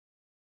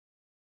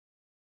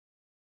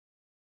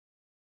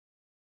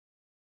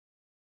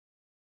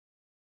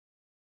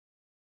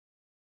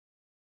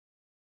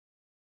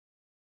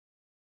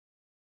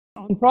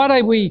On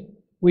Friday,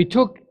 we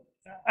took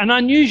an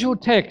unusual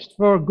text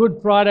for a Good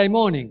Friday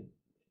morning.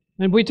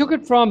 And we took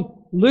it from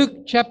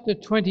Luke chapter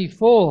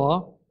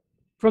 24,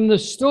 from the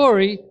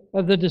story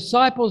of the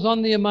disciples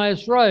on the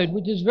Emmaus Road,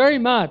 which is very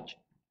much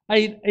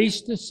an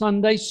Easter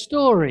Sunday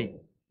story.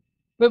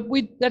 But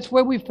that's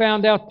where we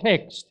found our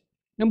text.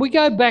 And we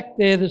go back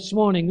there this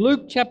morning,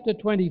 Luke chapter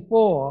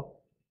 24.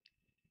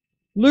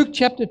 Luke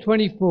chapter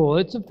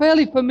 24, it's a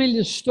fairly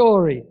familiar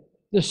story,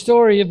 the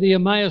story of the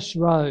Emmaus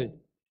Road.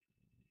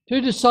 Two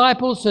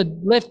disciples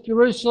had left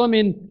Jerusalem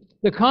in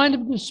the kind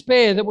of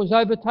despair that was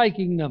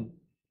overtaking them.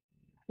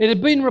 It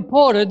had been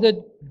reported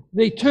that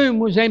the tomb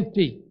was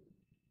empty.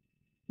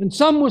 And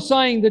some were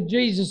saying that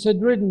Jesus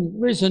had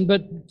risen,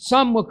 but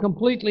some were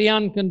completely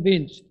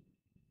unconvinced.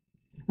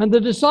 And the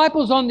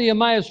disciples on the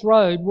Emmaus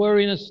Road were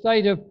in a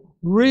state of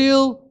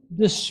real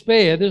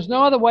despair. There's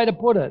no other way to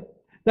put it.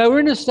 They were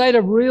in a state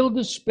of real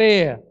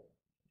despair.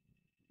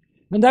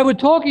 And they were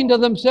talking to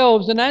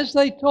themselves, and as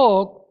they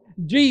talked,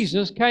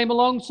 Jesus came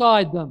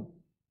alongside them.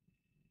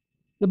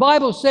 The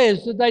Bible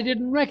says that they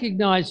didn't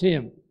recognize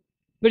him,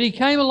 but he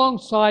came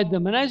alongside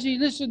them. And as he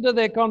listened to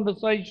their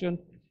conversation,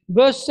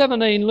 verse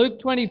 17, Luke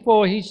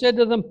 24, he said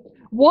to them,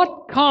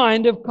 "What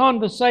kind of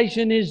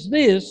conversation is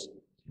this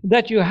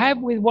that you have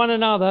with one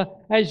another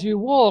as you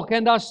walk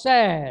and are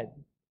sad?"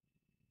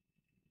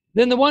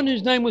 Then the one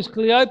whose name was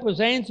Cleopas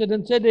answered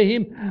and said to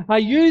him, "Are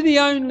you the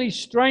only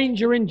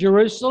stranger in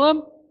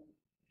Jerusalem?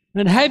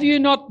 And have you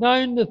not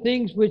known the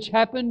things which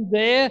happened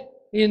there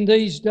in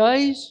these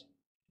days?"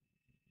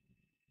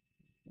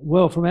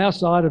 Well, from our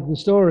side of the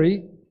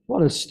story,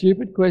 what a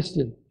stupid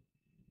question.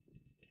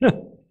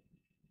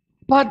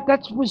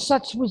 But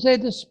such was their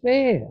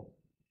despair.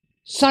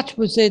 Such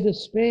was their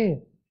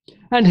despair.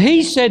 And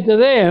he said to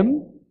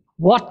them,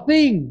 "What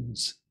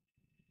things?"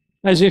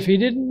 As if he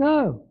didn't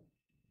know.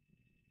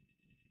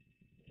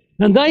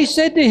 And they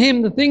said to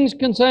him the things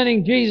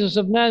concerning Jesus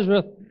of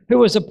Nazareth, who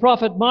was a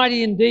prophet,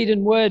 mighty in deed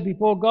and word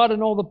before God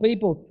and all the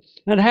people,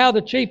 and how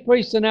the chief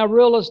priests and our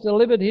rulers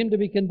delivered him to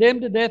be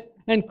condemned to death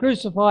and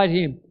crucified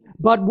him.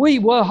 But we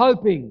were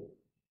hoping.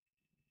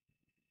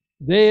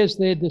 There's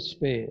their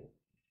despair.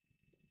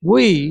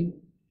 We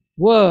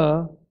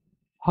were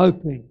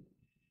hoping.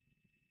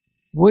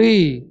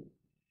 We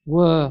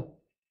were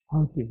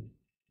hoping.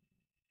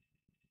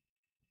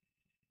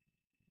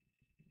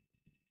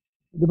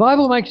 The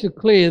Bible makes it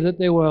clear that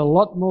there were a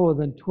lot more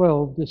than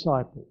 12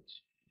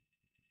 disciples.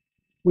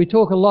 We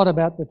talk a lot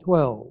about the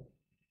 12.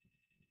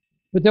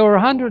 But there were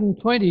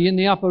 120 in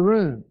the upper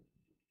room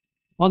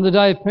on the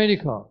day of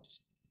Pentecost.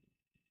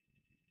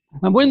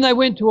 And when they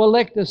went to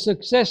elect a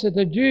successor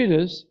to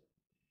Judas,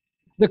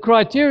 the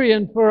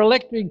criteria for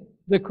electing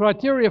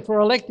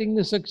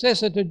the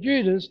successor to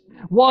Judas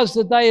was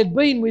that they had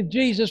been with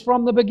Jesus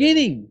from the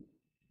beginning.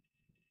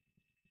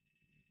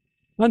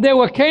 And there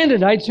were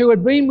candidates who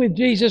had been with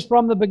Jesus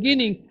from the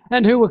beginning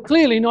and who were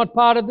clearly not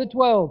part of the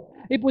 12.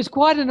 It was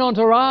quite an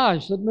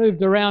entourage that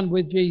moved around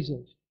with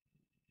Jesus.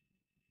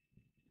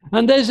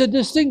 And there's a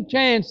distinct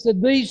chance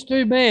that these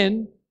two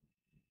men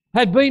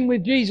had been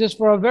with Jesus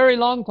for a very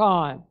long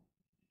time.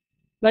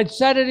 They'd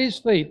sat at his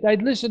feet.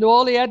 They'd listened to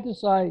all he had to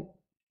say.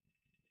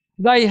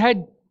 They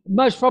had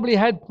most probably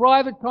had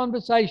private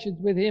conversations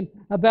with him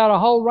about a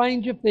whole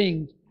range of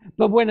things.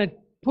 But when a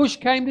push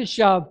came to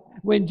shove,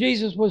 when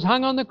Jesus was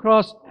hung on the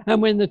cross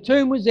and when the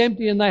tomb was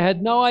empty and they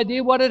had no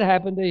idea what had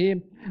happened to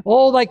him,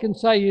 all they can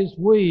say is,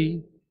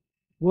 "We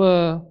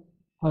were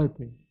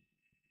hoping."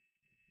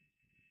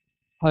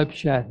 Hope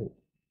shattered.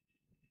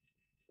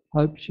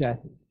 Hope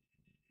shattered.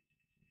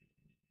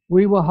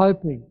 We were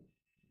hoping.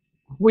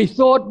 We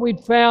thought we'd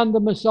found the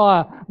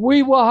Messiah.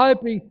 We were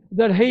hoping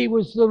that he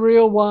was the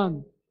real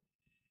one.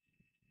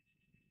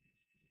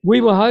 We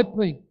were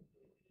hoping.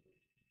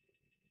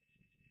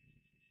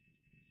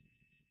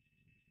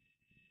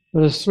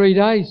 But it's 3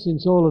 days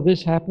since all of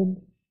this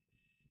happened.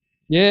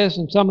 Yes,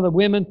 and some of the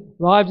women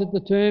arrived at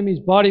the tomb. His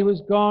body was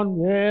gone.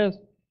 Yes.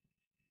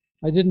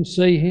 They didn't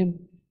see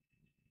him.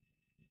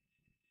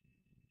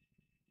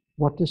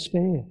 What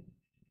despair.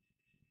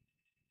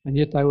 And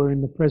yet they were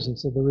in the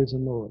presence of the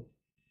risen Lord.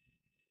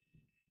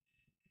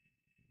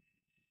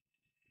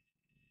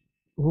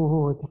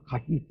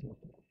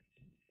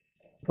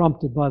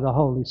 Prompted by the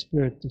Holy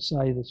Spirit to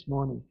say this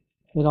morning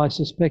that I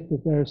suspect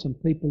that there are some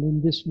people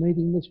in this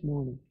meeting this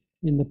morning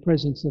in the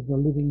presence of the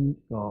living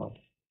God,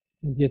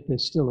 and yet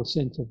there's still a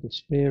sense of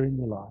despair in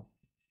your life.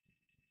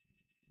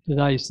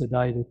 Today's the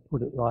day to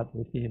put it right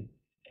with him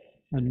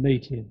and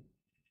meet him,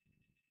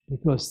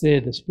 because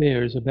their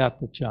despair is about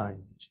to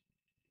change.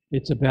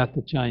 It's about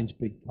to change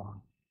big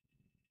time.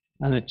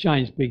 And it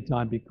changed big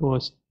time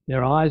because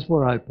their eyes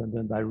were opened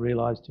and they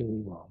realized who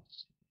he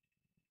was.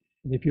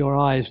 And if your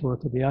eyes were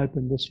to be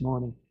opened this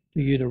morning for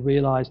you to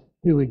realize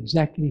who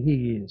exactly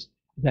he is,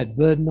 that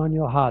burden on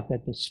your heart,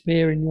 that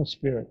despair in your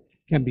spirit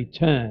can be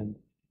turned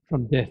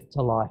from death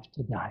to life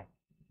today.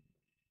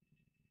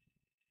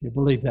 If you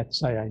believe that,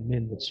 say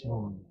amen this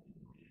morning.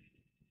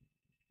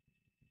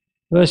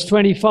 Verse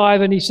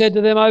 25, and he said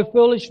to them, "O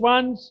foolish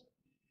ones,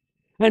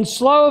 and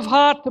slow of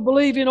heart to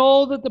believe in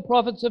all that the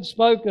prophets have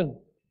spoken.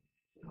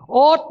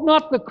 Ought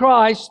not the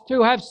Christ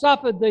to have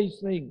suffered these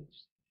things?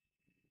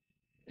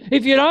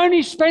 If you'd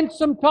only spent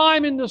some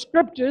time in the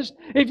Scriptures,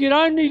 if you'd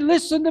only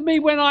listened to me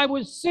when I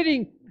was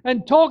sitting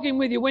and talking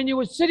with you, when you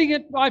were sitting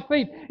at my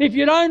feet, if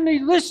you'd only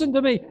listened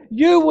to me,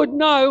 you would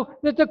know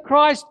that the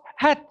Christ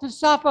had to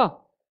suffer.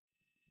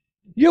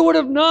 You would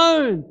have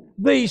known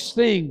these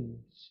things.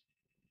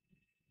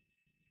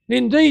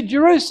 Indeed,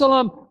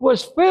 Jerusalem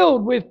was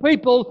filled with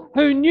people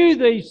who knew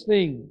these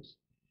things.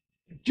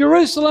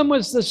 Jerusalem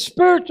was the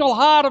spiritual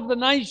heart of the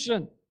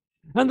nation,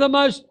 and the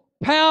most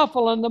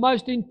powerful and the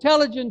most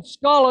intelligent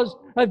scholars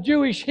of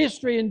Jewish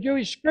history and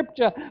Jewish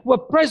scripture were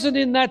present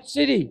in that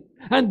city.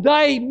 And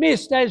they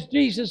missed, as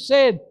Jesus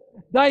said,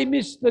 they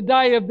missed the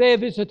day of their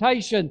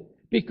visitation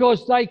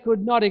because they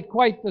could not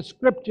equate the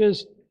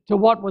scriptures to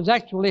what was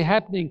actually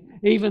happening,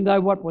 even though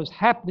what was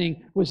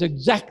happening was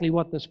exactly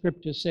what the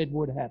scriptures said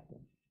would happen.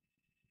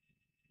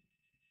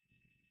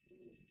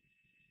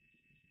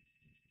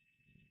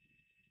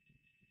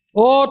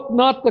 Ought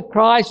not the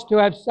Christ to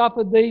have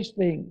suffered these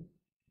things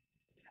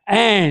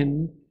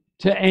and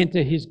to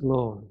enter his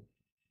glory?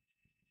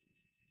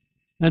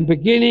 And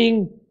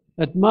beginning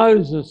at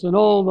Moses and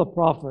all the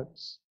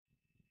prophets,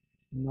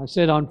 and I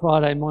said on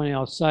Friday morning,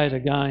 I'll say it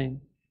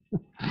again,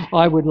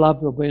 I would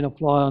love to have been a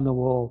fly on the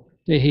wall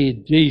to hear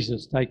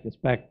Jesus take us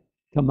back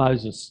to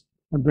Moses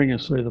and bring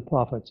us through the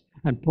prophets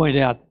and point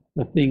out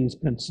the things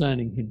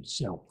concerning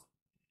himself.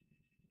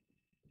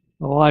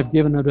 Well, I've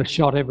given it a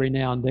shot every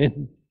now and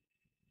then,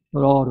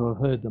 but I ought to have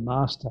heard the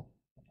Master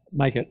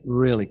make it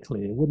really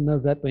clear. Wouldn't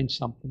have that been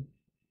something?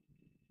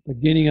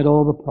 Beginning at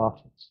all the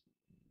prophets,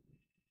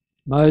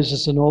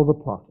 Moses and all the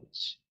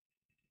prophets.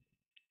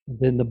 And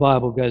then the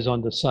Bible goes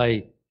on to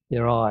say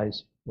their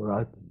eyes were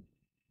opened.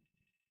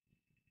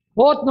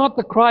 Ought not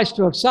the Christ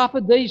to have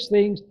suffered these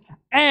things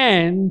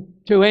and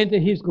to enter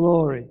his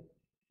glory?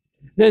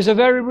 There's a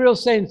very real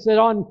sense that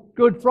on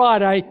Good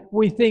Friday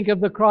we think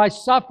of the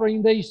Christ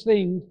suffering these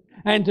things,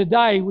 and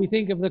today we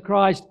think of the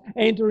Christ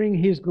entering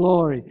his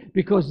glory,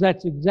 because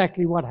that's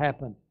exactly what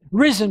happened.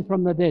 Risen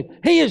from the dead.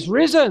 He is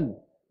risen.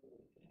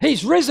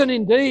 He's risen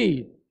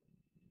indeed.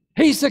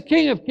 He's the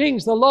King of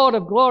Kings, the Lord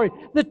of glory.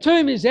 The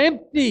tomb is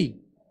empty.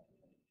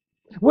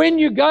 When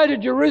you go to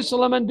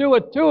Jerusalem and do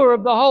a tour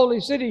of the holy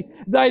city,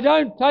 they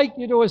don't take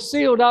you to a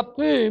sealed up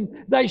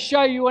tomb. They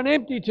show you an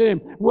empty tomb.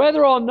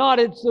 Whether or not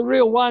it's the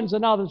real one's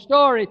another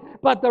story,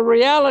 but the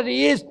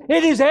reality is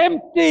it is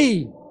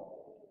empty.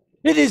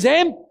 It is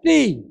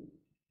empty.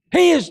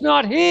 He is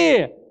not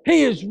here.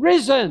 He is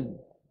risen.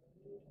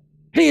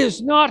 He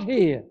is not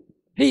here.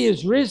 He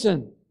is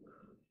risen.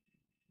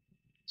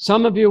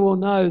 Some of you will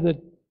know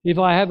that if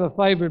I have a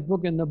favourite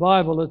book in the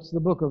Bible, it's the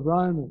book of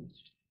Romans.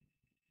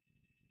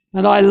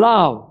 And I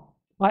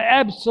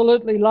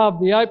absolutely love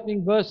the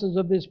opening verses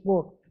of this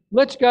book.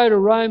 Let's go to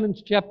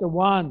Romans chapter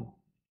 1.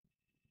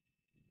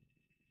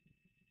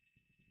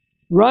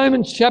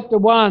 Romans chapter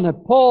 1,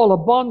 Paul, a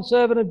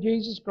bondservant of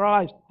Jesus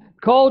Christ,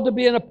 called to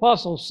be an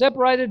apostle,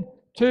 separated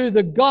to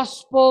the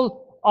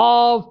gospel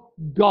of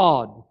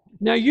God.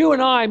 Now, you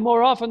and I,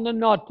 more often than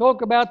not,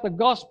 talk about the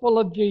gospel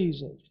of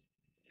Jesus.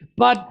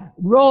 But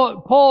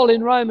Paul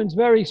in Romans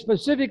very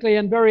specifically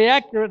and very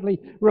accurately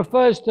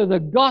refers to the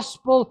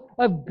gospel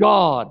of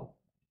God.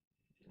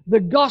 The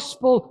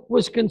gospel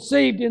was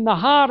conceived in the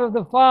heart of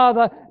the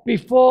Father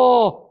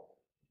before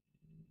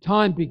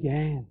time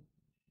began.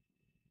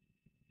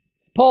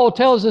 Paul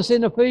tells us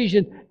in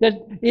Ephesians that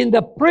in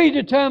the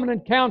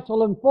predeterminate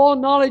counsel and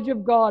foreknowledge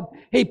of God,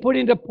 he put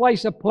into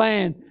place a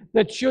plan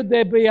that should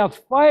there be a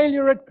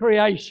failure at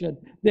creation,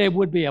 there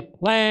would be a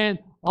plan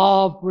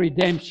of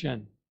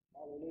redemption.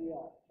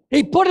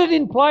 He put it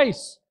in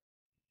place.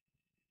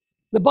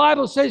 The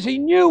Bible says he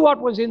knew what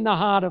was in the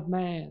heart of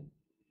man.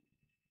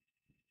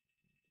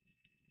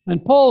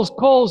 And Paul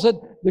calls it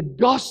the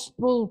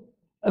gospel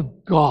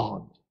of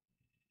God.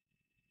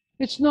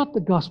 It's not the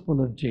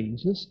gospel of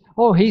Jesus.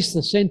 Oh, he's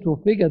the central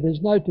figure.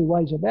 There's no two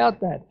ways about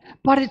that.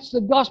 But it's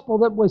the gospel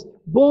that was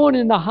born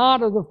in the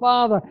heart of the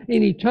Father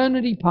in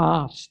eternity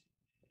past.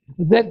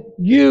 That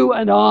you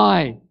and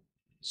I,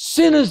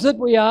 sinners that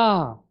we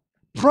are,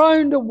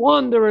 prone to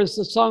wander, as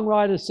the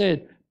songwriter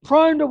said.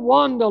 Prone to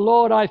wander,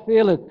 Lord, I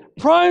feel it.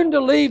 Prone to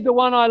leave the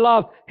one I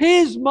love.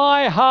 Here's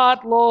my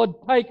heart, Lord,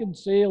 take and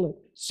seal it.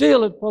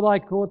 Seal it for thy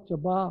courts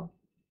above.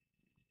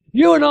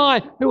 You and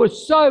I, who are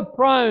so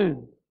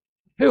prone,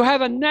 who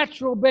have a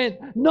natural bent,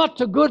 not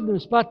to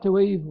goodness, but to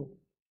evil,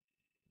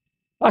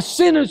 are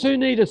sinners who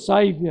need a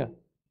Saviour.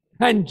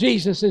 And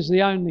Jesus is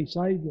the only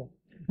Saviour.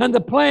 And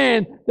the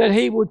plan that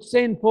he would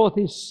send forth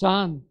his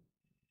Son,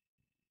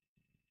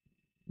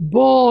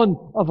 born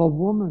of a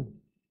woman,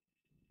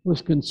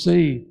 was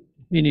conceived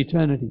in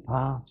eternity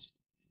past,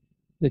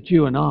 that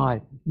you and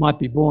I might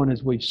be born,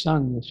 as we've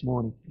sung this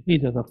morning,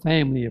 into the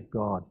family of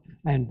God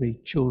and be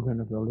children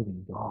of the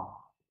living God.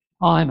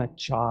 I'm a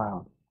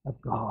child of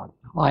God.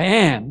 I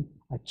am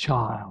a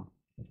child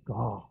of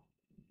God.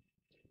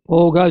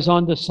 Paul goes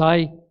on to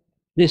say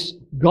this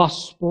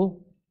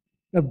gospel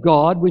of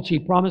God, which he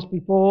promised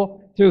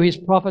before through his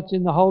prophets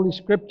in the Holy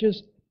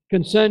Scriptures,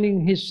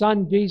 concerning his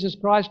Son, Jesus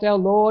Christ our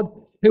Lord,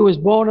 who was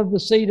born of the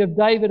seed of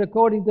David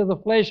according to the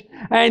flesh,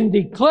 and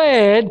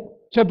declared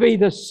to be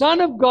the Son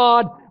of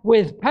God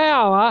with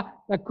power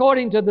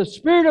according to the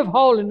Spirit of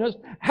holiness.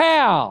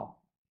 How?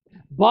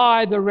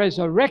 By the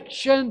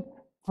resurrection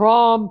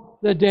from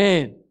the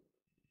dead.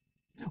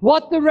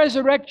 What the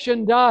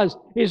resurrection does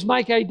is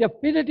make a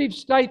definitive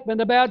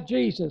statement about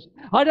Jesus.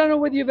 I don't know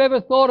whether you've ever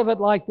thought of it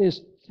like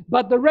this,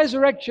 but the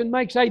resurrection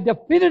makes a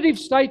definitive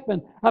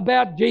statement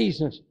about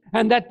Jesus.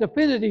 And that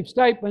definitive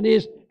statement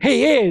is,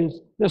 he is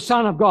the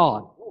Son of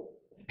God.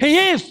 He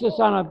is the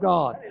Son of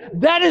God.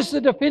 That is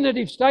the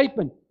definitive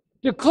statement,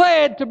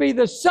 declared to be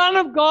the Son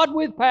of God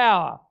with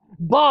power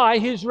by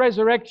his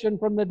resurrection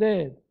from the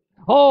dead.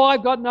 Oh,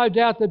 I've got no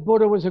doubt that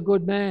Buddha was a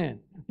good man,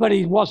 but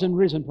he wasn't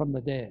risen from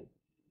the dead.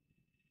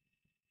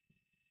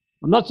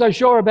 I'm not so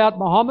sure about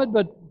Muhammad,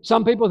 but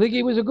some people think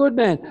he was a good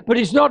man, but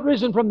he's not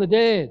risen from the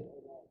dead.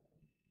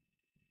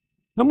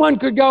 And one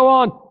could go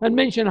on and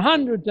mention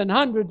hundreds and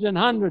hundreds and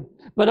hundreds,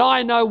 but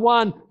I know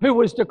one who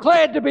was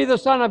declared to be the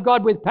Son of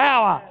God with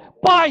power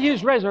by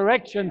his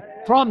resurrection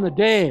from the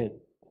dead,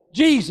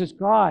 Jesus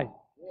Christ.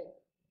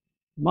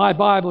 My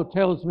Bible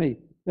tells me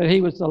that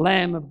he was the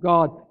Lamb of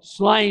God,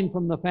 slain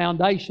from the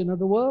foundation of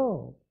the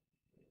world.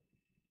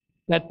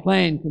 That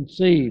plan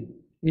conceived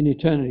in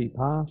eternity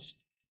past.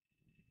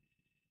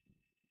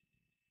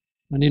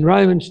 And in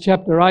Romans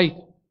chapter 8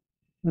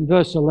 and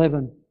verse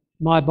 11,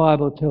 my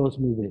Bible tells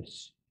me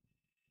this.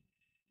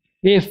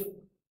 If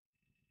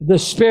the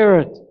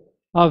Spirit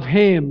of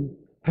him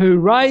who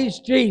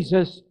raised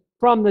Jesus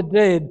from the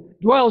dead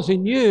dwells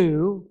in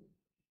you,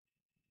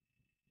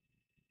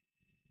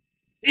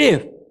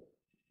 if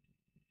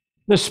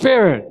the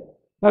Spirit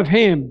of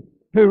him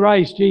who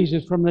raised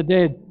Jesus from the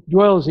dead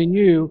dwells in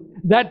you,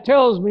 that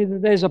tells me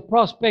that there's a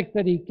prospect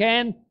that he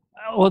can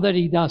or that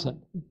he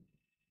doesn't.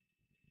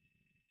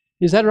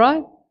 Is that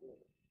right?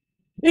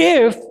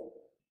 If,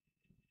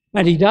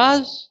 and he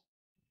does,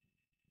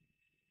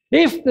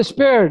 if the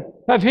Spirit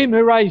of him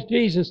who raised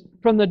Jesus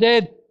from the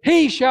dead,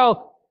 he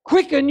shall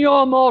quicken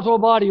your mortal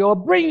body or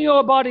bring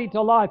your body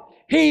to life.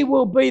 He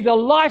will be the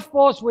life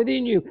force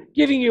within you,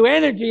 giving you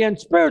energy and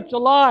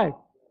spiritual life.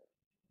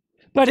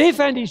 But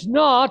if and he's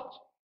not,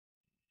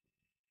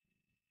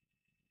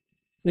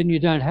 then you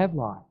don't have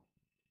life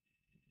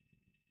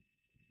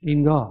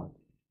in God.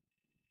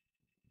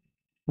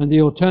 And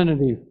the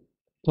alternative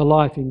to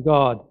life in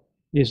God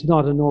is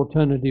not an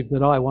alternative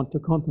that I want to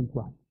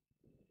contemplate.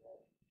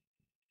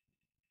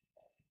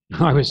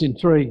 I was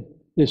intrigued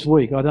this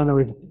week. I don't know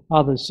if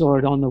others saw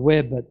it on the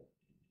web, but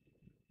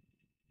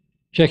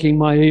checking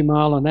my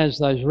email, and as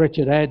those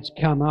wretched ads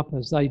come up,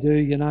 as they do,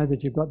 you know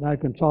that you've got no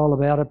control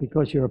about it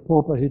because you're a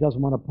pauper who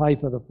doesn't want to pay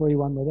for the free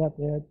one without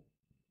the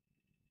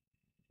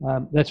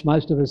ad. That's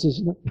most of us,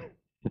 isn't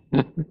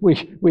it?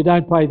 we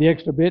don't pay the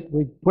extra bit.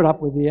 We put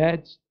up with the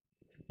ads.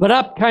 But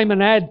up came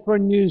an ad for a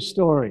news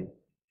story.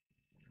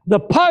 The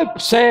Pope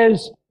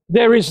says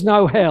there is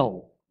no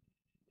hell.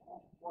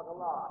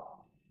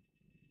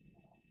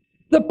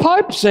 The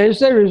Pope says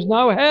there is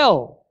no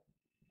hell.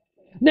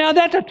 Now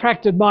that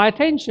attracted my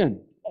attention.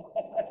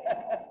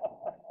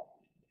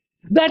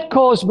 That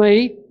caused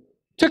me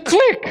to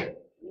click,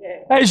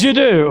 as you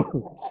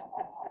do.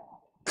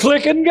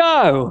 Click and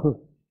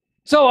go.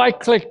 So I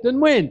clicked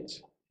and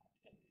went.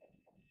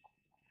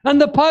 And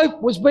the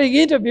Pope was being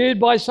interviewed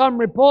by some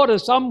reporter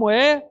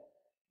somewhere.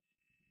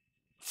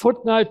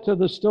 Footnote to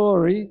the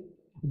story,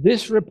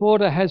 this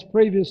reporter has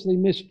previously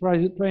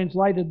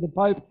mistranslated the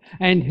Pope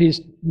and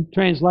his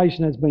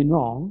translation has been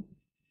wrong.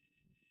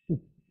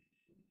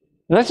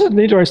 That's an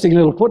interesting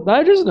little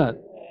footnote, isn't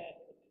it?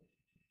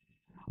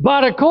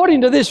 But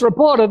according to this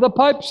reporter, the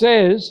Pope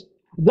says,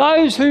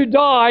 those who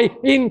die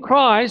in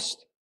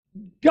Christ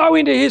go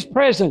into his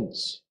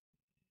presence.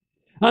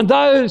 And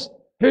those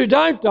who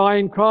don't die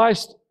in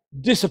Christ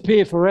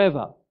disappear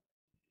forever.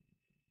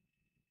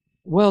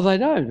 Well, they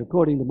don't,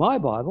 according to my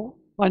Bible.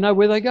 I know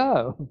where they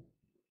go.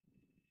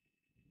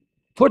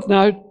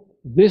 Footnote,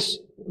 this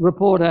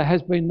reporter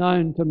has been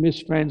known to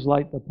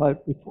mistranslate the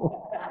Pope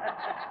before.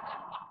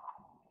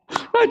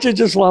 Don't you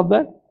just love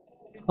that?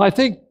 I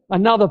think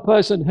another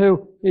person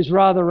who is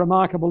rather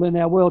remarkable in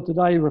our world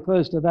today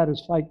refers to that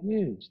as fake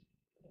news.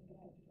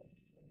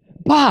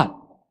 But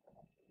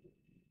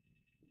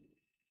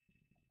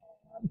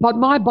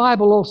my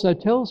Bible also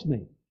tells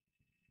me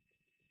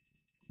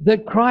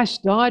that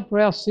Christ died for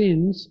our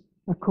sins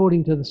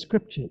according to the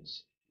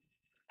Scriptures.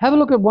 Have a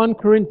look at 1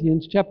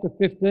 Corinthians chapter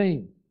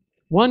 15.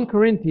 1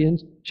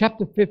 Corinthians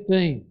chapter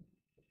 15.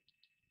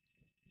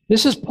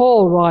 This is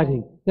Paul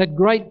writing that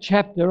great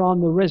chapter on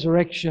the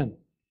resurrection.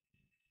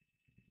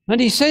 And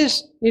he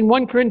says in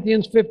 1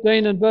 Corinthians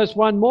 15 and verse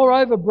 1,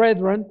 moreover,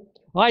 brethren,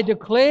 I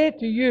declare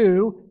to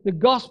you the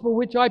gospel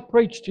which I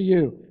preached to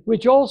you,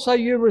 which also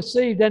you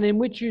received and in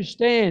which you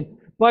stand,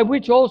 by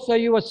which also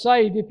you are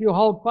saved, if you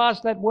hold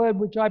fast that word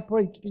which I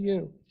preached to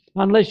you,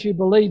 unless you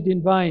believed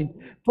in vain.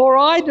 For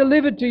I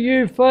delivered to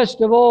you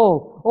first of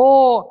all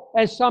or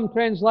as some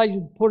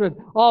translations put it,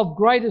 of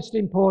greatest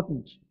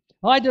importance.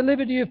 I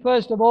delivered to you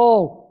first of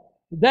all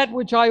that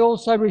which I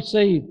also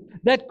received,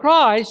 that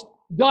Christ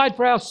died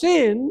for our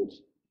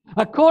sins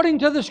according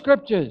to the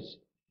Scriptures.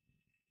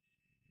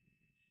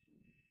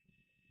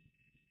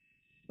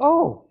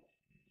 Oh,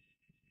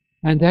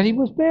 and that he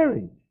was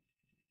buried.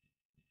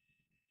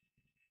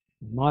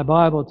 My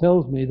Bible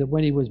tells me that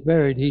when he was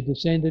buried, he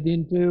descended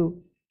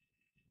into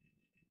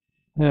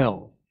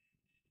hell.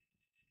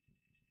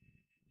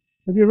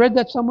 Have you read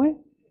that somewhere?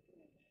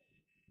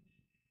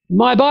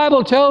 My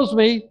Bible tells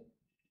me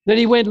that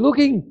he went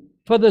looking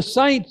for the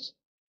saints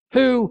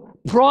who,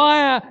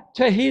 prior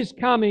to his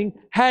coming,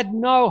 had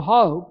no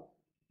hope.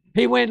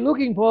 He went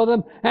looking for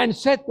them and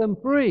set them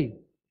free.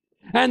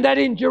 And that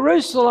in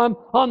Jerusalem,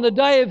 on the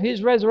day of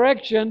his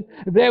resurrection,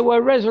 there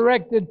were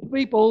resurrected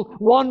people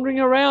wandering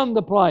around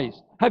the place.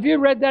 Have you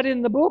read that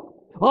in the book?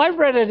 I've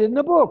read it in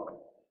the book.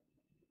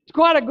 It's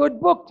quite a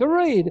good book to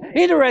read.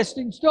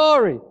 Interesting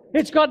story.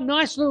 It's got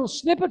nice little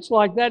snippets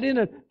like that in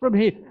it from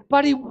here.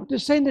 But he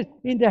descended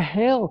into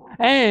hell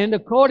and,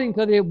 according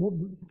to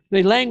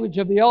the language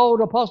of the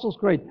old Apostles'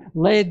 Creed,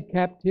 led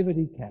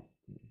captivity captive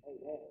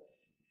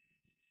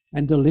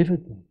and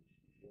delivered them.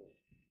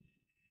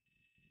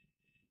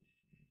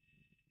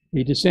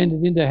 He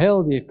descended into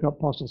hell, the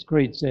Apostles'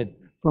 Creed said,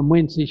 from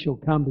whence he shall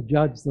come to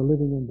judge the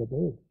living and the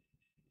dead.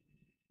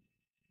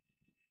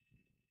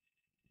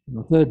 On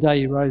the third day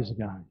he rose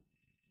again.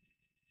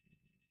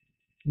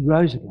 He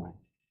rose again.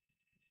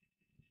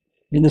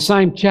 In the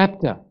same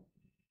chapter,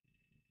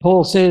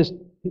 Paul says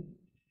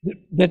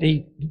that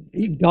he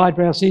died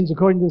for our sins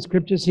according to the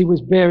Scriptures. He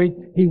was buried.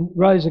 He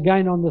rose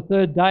again on the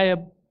third day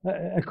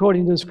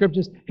according to the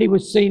Scriptures. He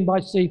was seen by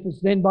Cephas,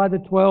 then by the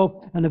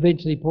 12, and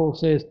eventually Paul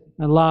says,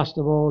 and last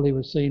of all, he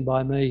was seen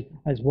by me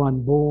as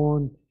one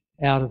born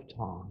out of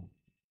time.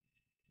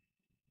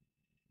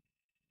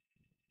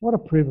 What a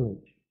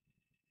privilege.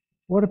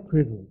 What a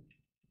privilege.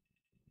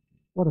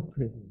 What a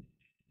privilege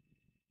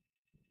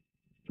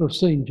to have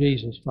seen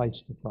Jesus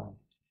face to face,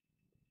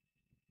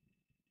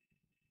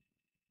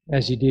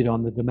 as he did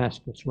on the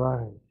Damascus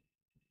Road.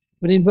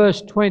 But in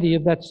verse 20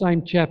 of that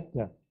same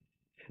chapter,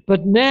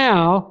 but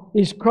now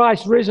is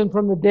Christ risen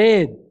from the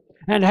dead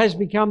and has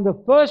become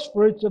the first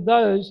fruits of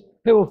those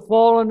who have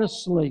fallen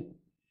asleep.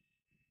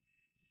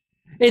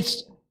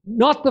 It's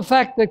not the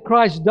fact that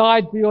Christ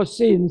died for your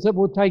sins that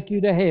will take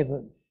you to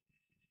heaven.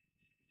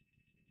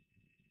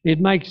 It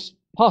makes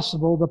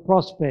possible the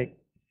prospect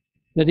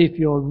that if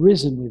you're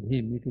risen with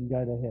him, you can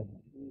go to heaven.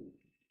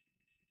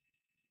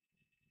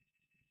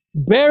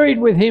 Buried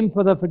with him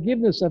for the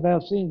forgiveness of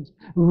our sins,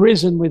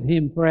 risen with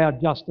him for our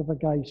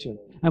justification.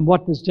 And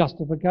what does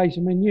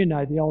justification mean? You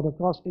know the old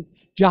acrostic,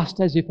 just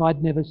as if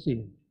I'd never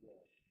sinned.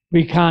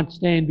 We can't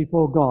stand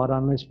before God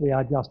unless we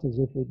are just as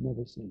if we'd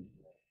never sinned.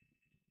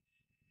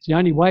 It's the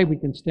only way we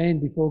can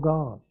stand before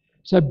God.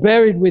 So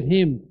buried with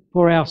him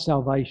for our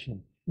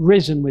salvation,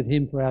 risen with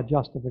him for our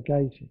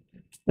justification,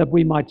 that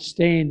we might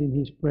stand in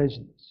his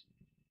presence.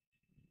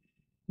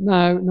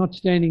 No, not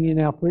standing in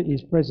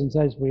his presence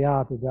as we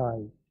are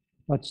today,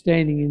 but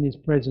standing in his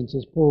presence,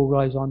 as Paul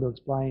goes on to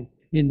explain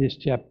in this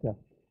chapter,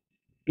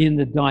 in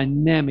the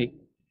dynamic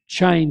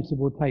change that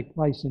will take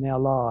place in our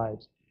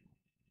lives,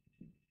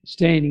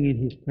 standing in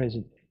his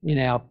presence in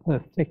our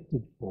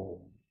perfected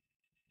form.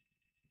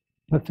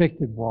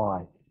 Perfected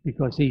why?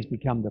 Because he's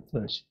become the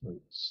first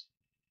fruits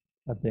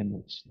of them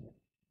that sleep.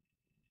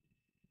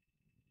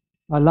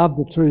 I love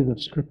the truth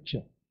of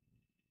Scripture.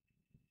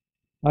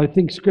 I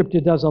think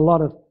Scripture does a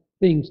lot of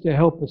things to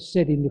help us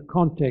set into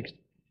context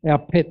our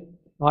pet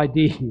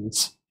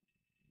ideas.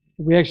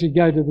 If we actually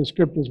go to the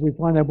Scriptures, we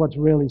find out what's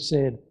really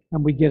said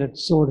and we get it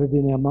sorted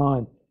in our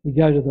mind. We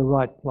go to the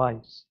right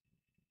place.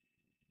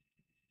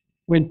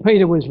 When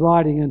Peter was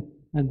writing,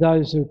 and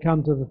those who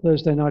come to the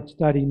Thursday night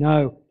study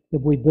know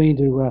that we've been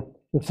to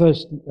the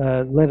first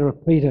letter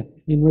of Peter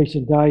in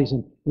recent days,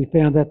 and we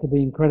found that to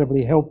be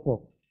incredibly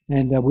helpful.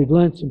 And we've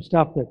learned some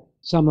stuff that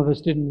some of us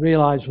didn't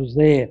realise was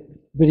there.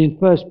 But in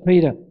 1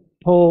 Peter,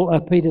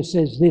 Peter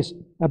says this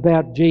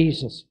about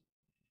Jesus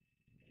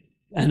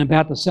and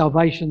about the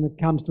salvation that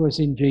comes to us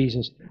in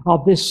Jesus.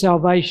 Of this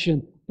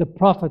salvation the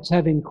prophets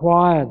have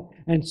inquired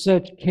and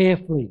searched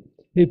carefully,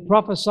 who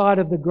prophesied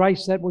of the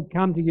grace that would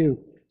come to you,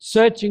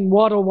 searching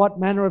what or what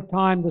manner of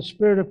time the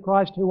Spirit of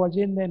Christ who was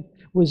in them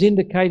was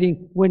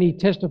indicating when he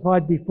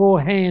testified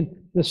beforehand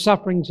the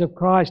sufferings of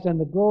Christ and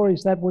the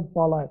glories that would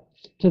follow.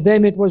 To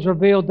them it was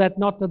revealed that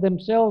not to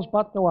themselves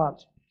but to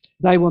us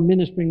they were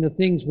ministering the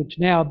things which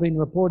now have been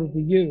reported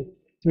to you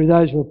through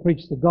those who have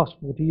preached the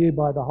gospel to you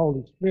by the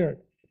Holy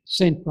Spirit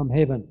sent from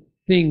heaven,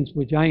 things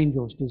which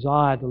angels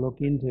desire to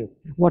look into.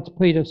 What's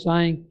Peter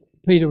saying?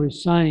 Peter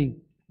is saying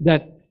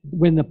that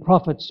when the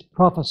prophets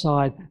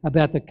prophesied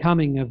about the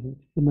coming of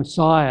the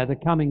Messiah, the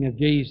coming of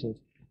Jesus,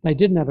 they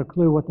didn't have a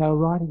clue what they were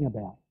writing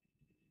about.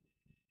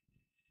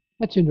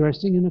 That's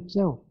interesting in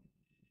itself.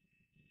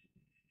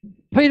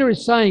 Peter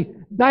is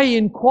saying they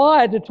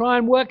inquired to try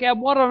and work out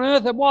what on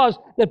earth it was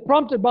that,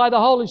 prompted by the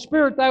Holy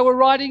Spirit, they were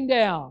writing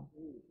down.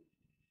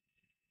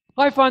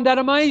 I find that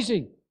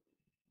amazing.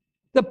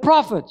 The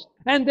prophets,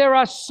 and there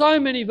are so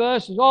many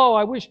verses. Oh,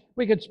 I wish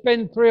we could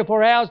spend 3 or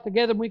 4 hours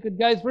together and we could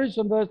go through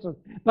some verses,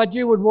 but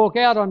you would walk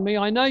out on me.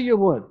 I know you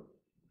would.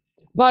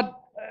 But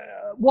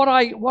what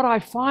I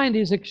find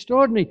is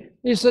extraordinary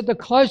is that the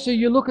closer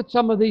you look at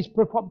some of these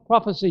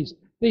prophecies,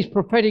 these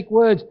prophetic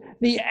words,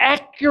 the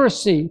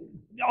accuracy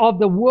of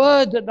the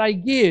word that they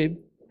give,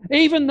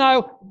 even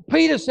though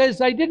Peter says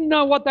they didn't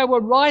know what they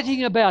were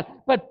writing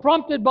about, but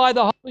prompted by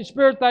the Holy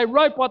Spirit, they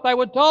wrote what they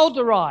were told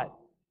to write.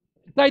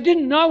 They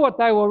didn't know what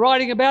they were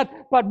writing about,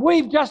 but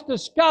we've just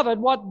discovered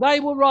what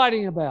they were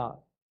writing about.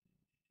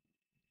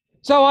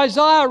 So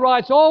Isaiah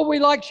writes, all we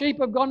like sheep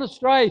have gone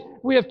astray.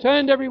 We have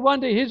turned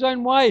everyone to his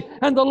own way,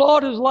 and the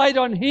Lord has laid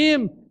on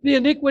him the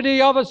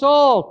iniquity of us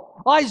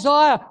all.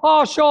 Isaiah,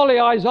 surely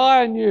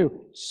Isaiah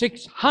knew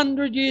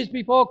 600 years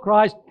before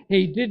Christ,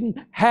 he didn't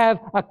have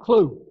a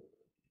clue.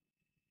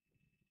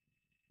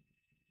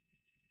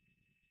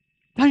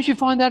 Don't you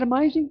find that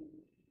amazing?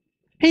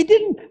 He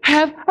didn't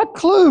have a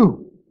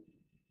clue.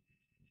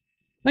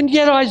 And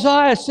yet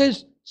Isaiah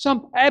says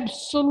some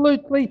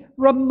absolutely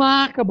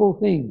remarkable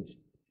things.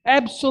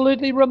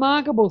 Absolutely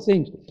remarkable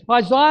things.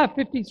 Isaiah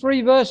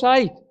 53 verse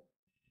 8.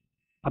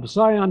 I'm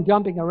sorry I'm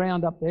jumping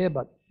around up there,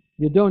 but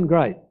you're doing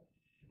great.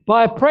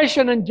 By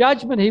oppression and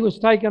judgment he was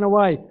taken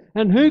away.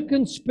 And who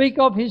can speak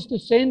of his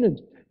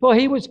descendants? For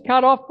he was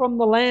cut off from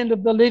the land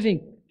of the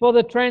living. For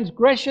the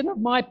transgression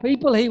of my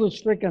people he was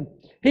stricken.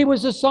 He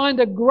was assigned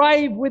a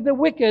grave with the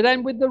wicked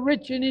and with the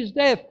rich in his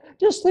death.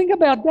 Just think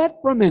about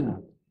that for a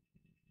minute.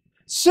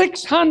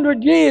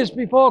 600 years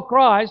before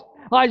Christ,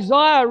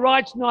 Isaiah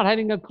writes, not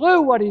having a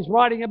clue what he's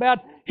writing about,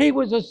 he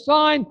was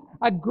assigned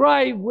a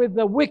grave with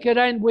the wicked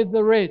and with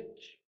the rich.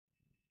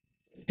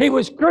 He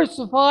was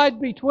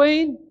crucified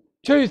between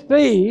 2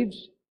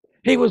 thieves.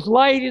 He was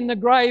laid in the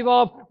grave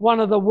of one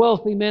of the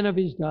wealthy men of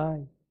his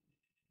day.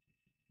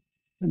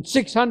 And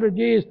 600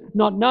 years,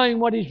 not knowing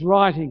what he's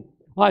writing,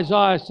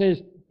 Isaiah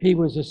says he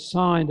was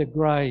assigned a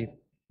grave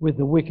with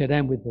the wicked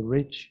and with the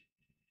rich.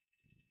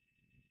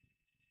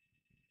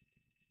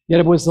 Yet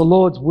it was the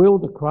Lord's will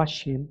to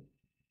crush him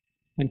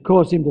and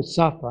cause him to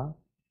suffer.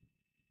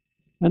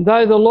 And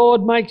though the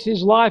Lord makes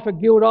his life a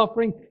guilt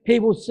offering, he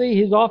will see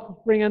his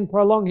offspring and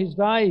prolong his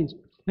days.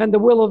 And the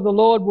will of the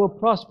Lord will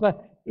prosper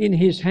in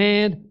his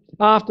hand.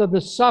 After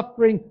the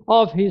suffering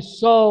of his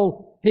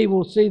soul, he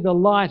will see the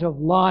light of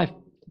life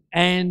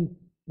and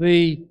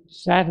be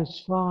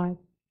satisfied.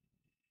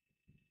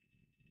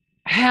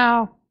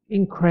 How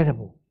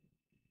incredible.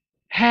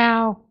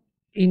 How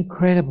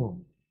incredible.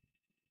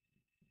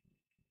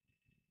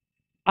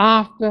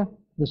 After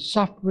the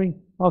suffering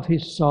of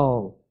his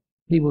soul,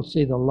 he will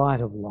see the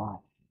light of life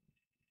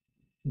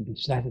and be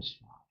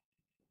satisfied.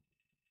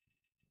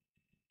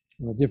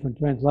 In a different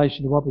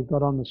translation to what we've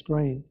got on the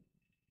screen,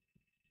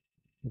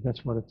 but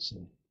that's what it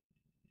says.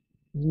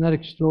 Isn't that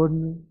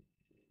extraordinary?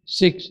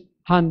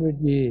 600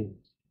 years.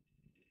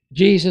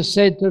 Jesus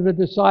said to the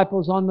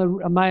disciples on the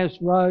Emmaus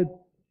Road,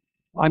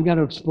 I'm going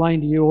to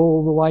explain to you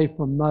all the way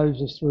from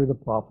Moses through the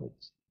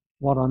prophets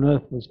what on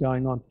earth was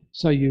going on,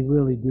 so you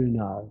really do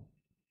know.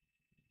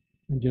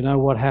 And you know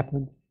what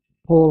happened?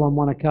 Paul on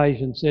one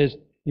occasion says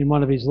in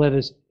one of his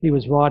letters he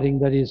was writing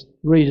that his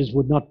readers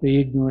would not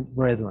be ignorant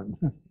brethren.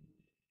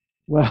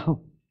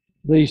 Well,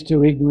 these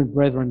 2 ignorant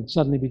brethren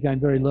suddenly became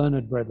very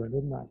learned brethren,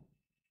 didn't they?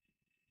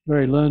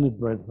 Very learned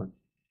brethren.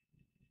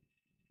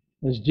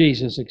 As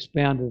Jesus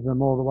expounded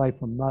them all the way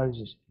from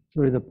Moses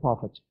through the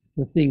prophets,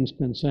 the things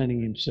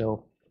concerning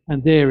himself.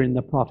 And there in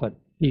the prophet,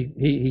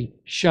 he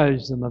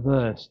shows them a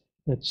verse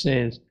that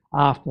says,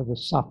 after the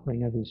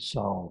suffering of his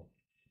soul,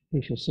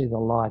 he shall see the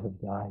light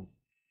of day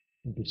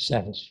and be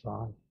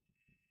satisfied.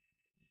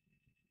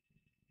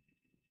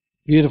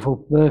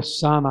 Beautiful verse,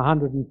 Psalm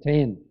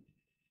 110,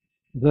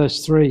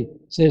 verse 3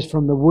 says,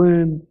 from the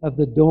womb of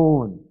the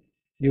dawn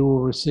you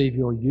will receive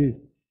your youth.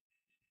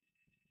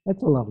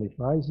 That's a lovely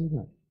phrase, isn't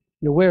it?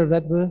 You aware of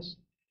that verse?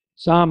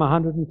 Psalm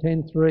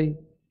 110:3,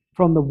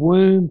 from the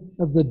womb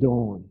of the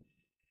dawn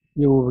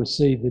you will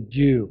receive the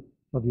dew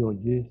of your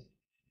youth.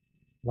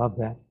 Love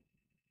that.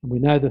 And we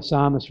know the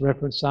psalmist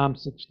referenced Psalm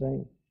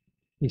 16.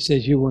 He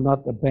says, you will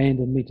not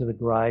abandon me to the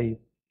grave,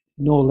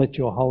 nor let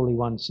your Holy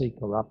One see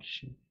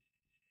corruption.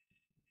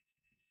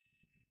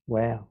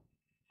 Wow.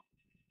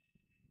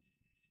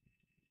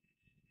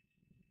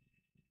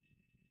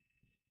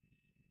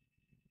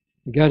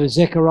 We go to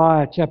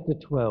Zechariah chapter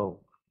 12.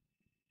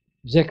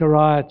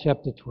 Zechariah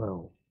chapter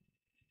 12.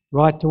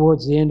 Right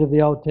towards the end of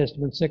the Old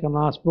Testament, second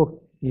last book,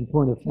 in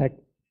point of fact.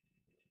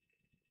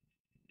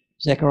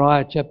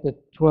 Zechariah chapter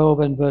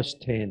 12 and verse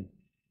 10.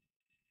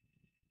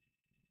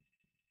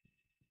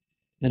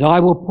 And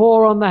I will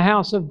pour on the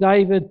house of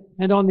David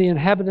and on the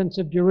inhabitants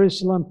of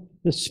Jerusalem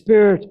the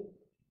spirit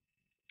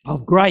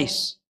of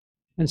grace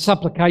and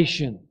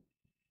supplication.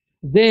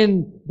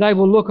 Then they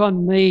will look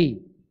on me,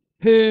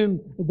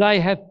 whom they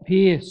have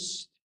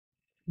pierced.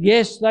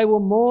 Yes, they will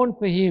mourn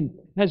for him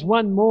as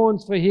one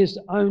mourns for his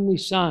only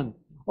son.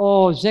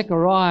 Oh,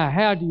 Zechariah,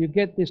 how do you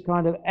get this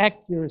kind of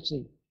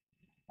accuracy?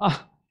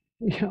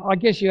 I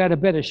guess you had a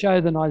better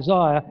show than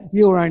Isaiah.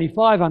 You were only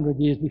 500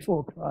 years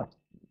before Christ.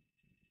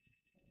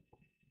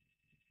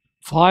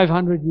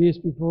 500 years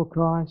before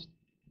Christ.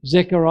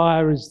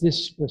 Zechariah is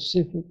this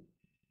specific.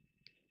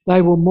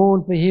 They will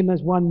mourn for him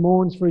as one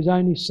mourns for his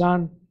only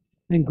son,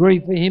 and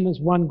grieve for him as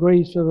one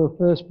grieves for the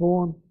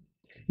firstborn.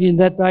 In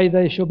that day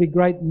there shall be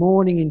great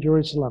mourning in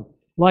Jerusalem,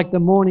 like the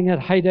mourning at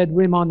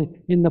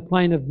Hadad-rimmon in the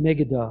plain of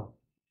Megiddo.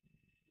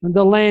 And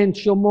the land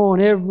shall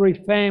mourn, every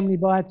family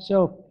by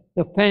itself,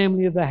 the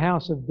family of the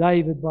house of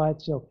David by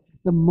itself.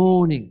 The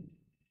mourning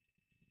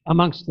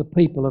amongst the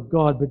people of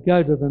God. But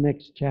go to the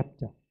next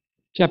chapter.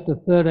 Chapter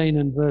 13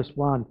 and verse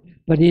 1.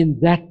 But in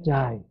that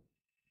day,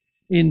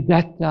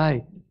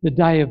 the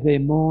day of their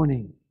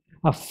mourning,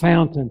 a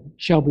fountain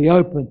shall be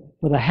opened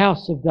for the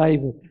house of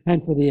David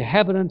and for the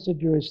inhabitants of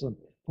Jerusalem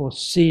for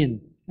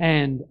sin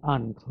and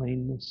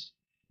uncleanness.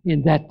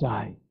 In that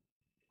day,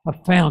 a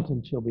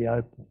fountain shall be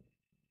opened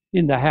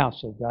in the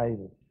house of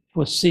David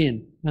for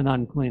sin and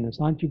uncleanness.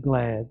 Aren't you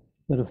glad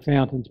that a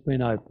fountain's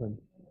been opened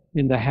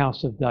in the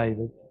house of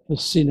David for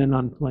sin and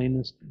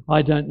uncleanness?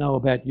 I don't know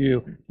about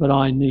you, but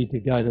I need to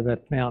go to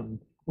that fountain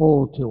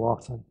all too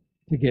often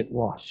to get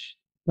washed.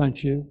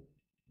 Don't you?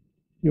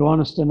 You're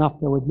honest enough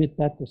to admit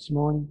that this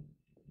morning,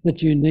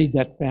 that you need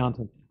that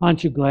fountain.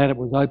 Aren't you glad it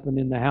was opened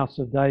in the house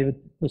of David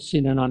for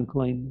sin and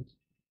uncleanness?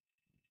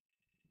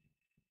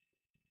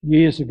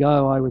 Years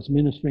ago, I was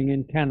ministering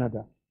in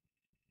Canada,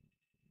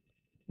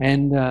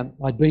 and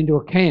I'd been to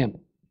a camp,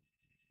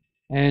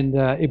 and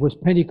it was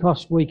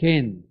Pentecost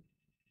weekend.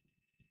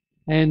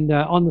 And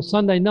on the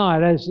Sunday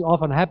night, as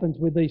often happens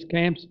with these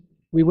camps,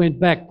 we went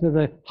back to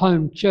the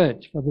home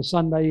church for the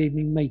Sunday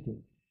evening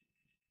meeting.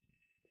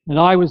 And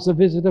I was the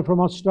visitor from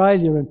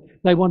Australia, and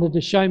they wanted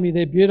to show me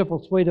their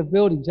beautiful suite of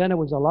buildings, and it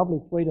was a lovely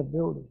suite of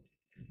buildings.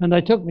 And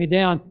they took me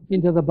down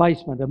into the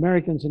basement.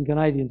 Americans and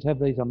Canadians have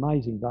these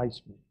amazing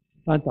basements,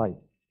 don't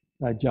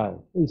they,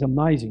 Joe? These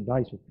amazing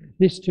basements.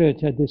 This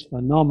church had this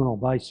phenomenal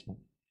basement.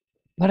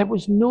 But it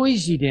was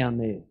noisy down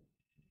there.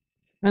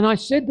 And I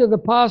said to the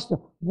pastor,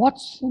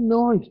 "What's the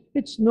noise?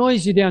 It's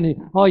noisy down here."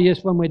 "Oh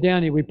yes, when we're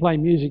down here, we play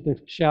music to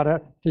shut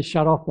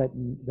off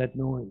that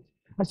noise."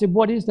 I said,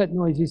 "What is that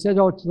noise?" He said,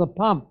 "Oh, it's the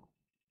pump."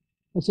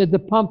 I said, "The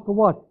pump for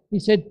what?" He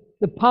said,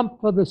 "The pump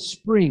for the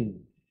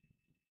spring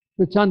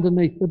that's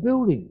underneath the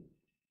building."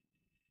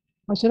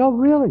 I said, "Oh,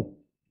 really?"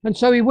 And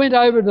so he went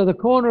over to the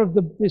corner of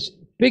this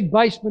big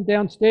basement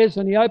downstairs,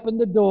 and he opened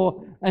the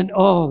door, and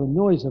the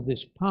noise of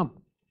this pump.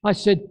 I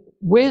said,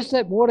 "Where's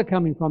that water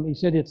coming from?" He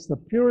said, "It's the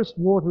purest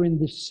water in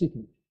this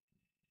city."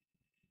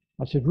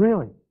 I said,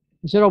 "Really?"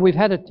 He said, "Oh, we've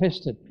had it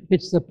tested.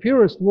 It's the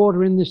purest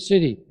water in this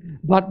city,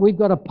 but we've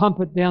got to pump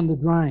it down the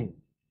drain.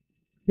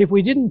 If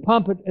we didn't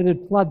pump it,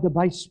 it'd flood the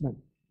basement."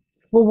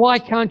 "Well, why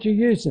can't you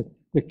use it?"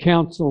 "The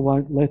council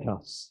won't let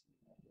us."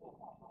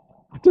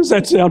 Does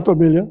that sound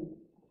familiar?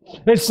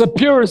 It's the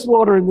purest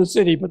water in the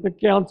city, but the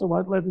council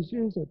won't let us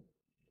use it.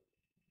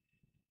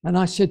 And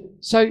I said,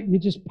 "So you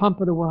just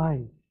pump it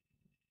away."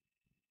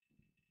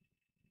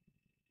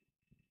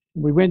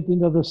 We went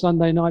into the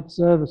Sunday night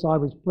service. I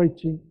was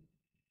preaching,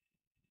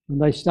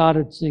 and they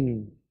started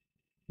singing,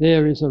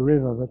 "There is a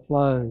river that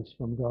flows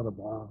from God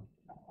above.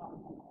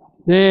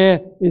 There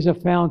is a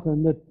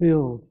fountain that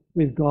filled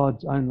with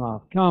God's own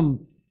love.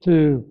 Come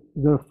to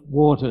the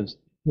waters.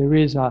 There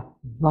is a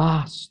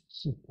vast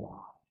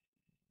supply.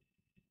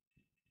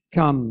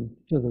 Come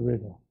to the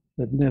river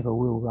that never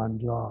will run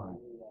dry."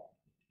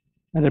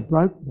 And it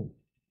broke me.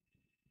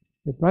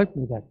 It broke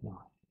me that night.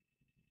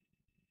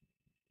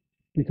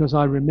 Because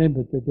I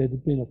remembered that there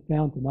had been a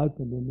fountain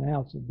opened in the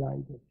house of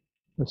David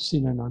for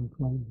sin and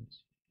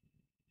uncleanness.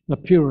 The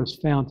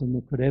purest fountain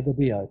that could ever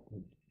be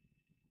opened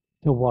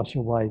to wash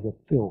away the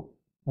filth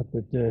of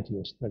the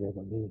dirtiest that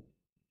ever lived.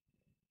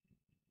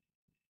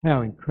 How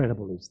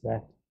incredible is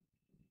that?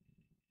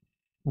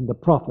 And the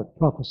prophet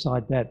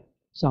prophesied that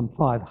some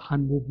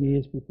 500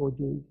 years before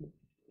Jesus.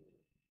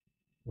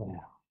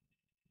 Wow.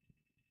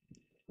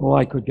 Oh,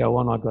 I could go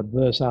on. I've got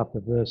verse after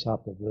verse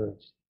after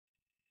verse.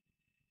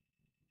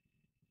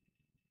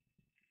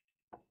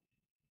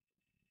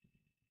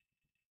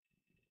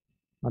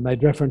 I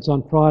made reference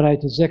on Friday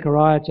to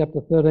Zechariah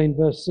chapter 13,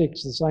 verse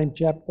 6, the same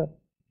chapter.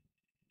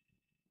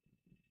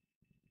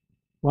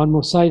 One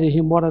will say to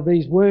him, "What are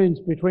these wounds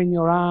between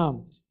your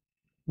arms?"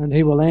 And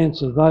he will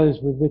answer,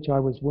 "Those with which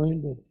I was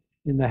wounded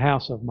in the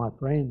house of my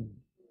friend."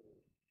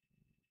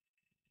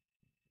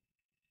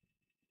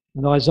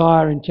 And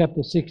Isaiah in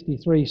chapter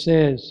 63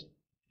 says,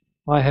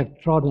 "I have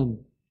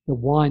trodden the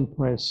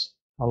winepress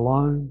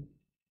alone."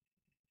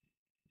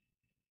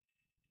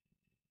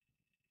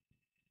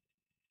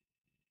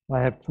 I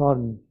have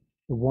trodden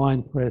the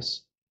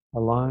winepress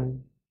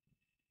alone.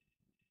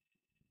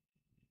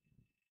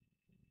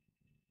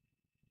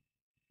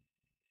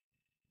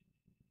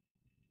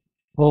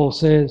 Paul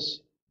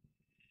says,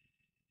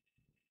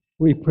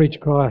 we preach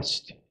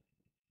Christ,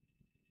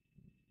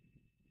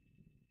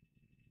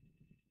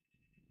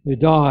 who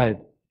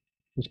died,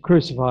 was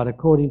crucified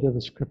according to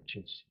the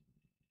Scriptures,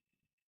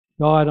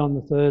 died on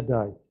the third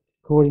day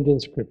according to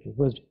the Scriptures,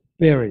 was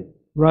buried,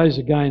 rose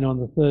again on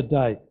the third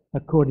day,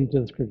 according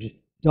to the Scriptures,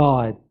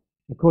 died,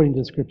 according to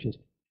the Scriptures,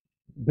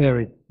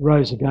 buried,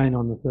 rose again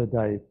on the third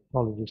day.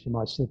 Apologies for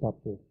my slip up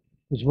there.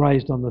 Was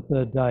raised on the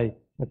third day,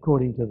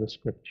 according to the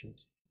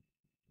Scriptures.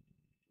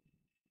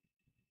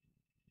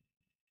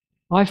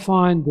 I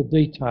find the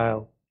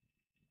detail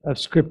of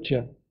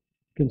Scripture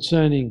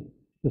concerning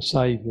the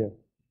Saviour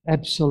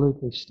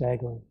absolutely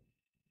staggering.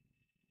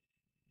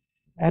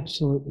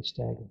 Absolutely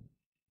staggering.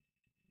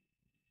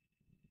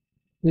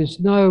 There's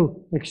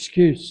no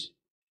excuse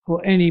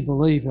for any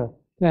believer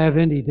to have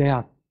any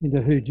doubt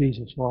into who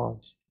Jesus was.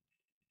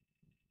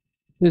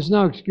 There's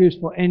no excuse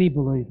for any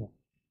believer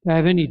to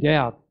have any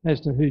doubt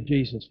as to who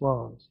Jesus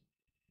was.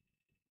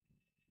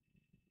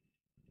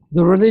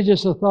 The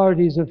religious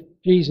authorities of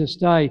Jesus'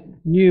 day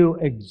knew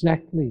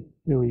exactly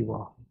who he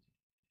was.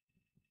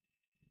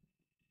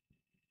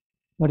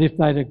 But if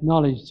they'd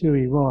acknowledged who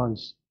he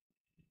was,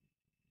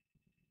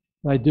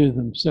 they'd do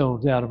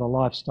themselves out of a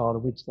lifestyle to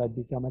which they'd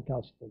become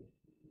accustomed.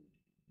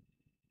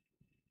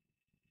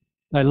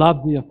 They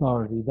loved the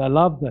authority, they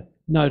loved the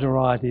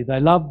notoriety, they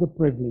loved the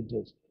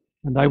privileges,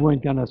 and they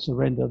weren't going to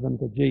surrender them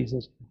to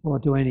Jesus or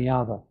to any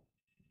other.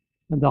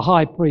 And the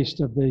high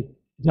priest of the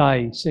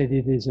day said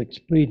it is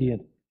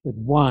expedient that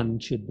one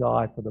should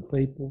die for the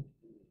people.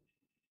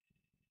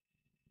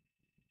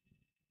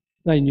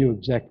 They knew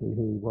exactly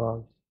who he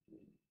was.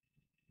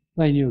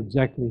 They knew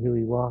exactly who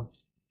he was.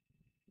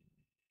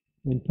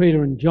 When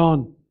Peter and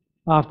John,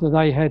 after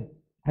they had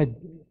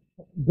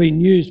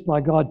been used by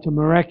God to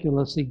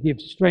miraculously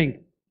give strength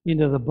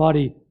into the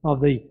body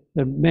of the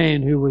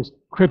man who was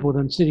crippled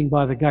and sitting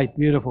by the gate,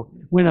 beautiful,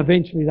 when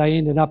eventually they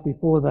ended up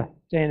before the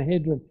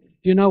Sanhedrin,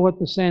 do you know what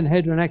the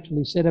Sanhedrin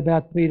actually said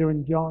about Peter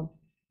and John?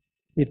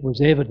 It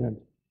was evident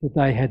that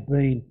they had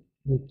been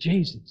with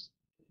Jesus.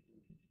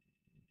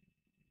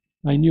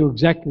 They knew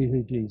exactly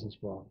who Jesus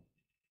was.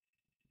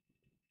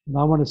 And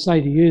I want to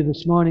say to you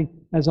this morning,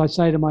 as I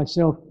say to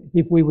myself,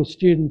 if we were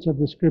students of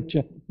the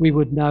Scripture, we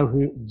would know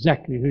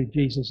exactly who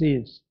Jesus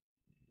is.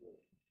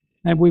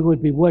 And we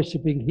would be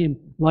worshipping him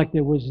like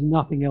there was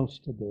nothing else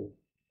to do.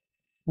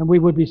 And we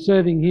would be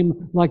serving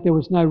him like there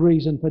was no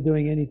reason for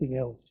doing anything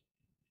else.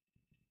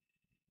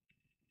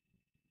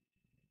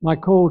 My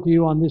call to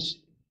you on this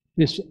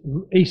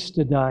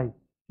Easter day,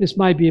 this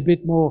may be a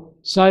bit more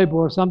sober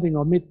or something,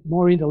 or a bit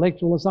more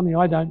intellectual or something,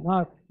 I don't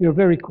know. You're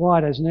very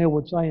quiet, as Neil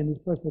would say in this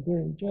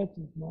Presbyterian church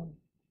this morning.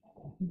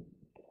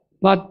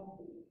 But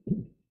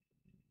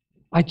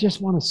I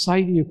just want to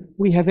say to you,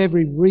 we have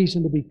every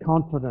reason to be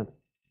confident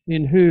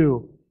in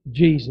who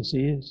Jesus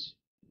is.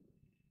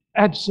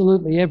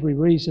 Absolutely every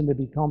reason to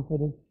be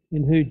confident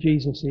in who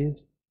Jesus is.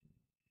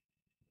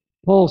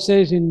 Paul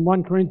says in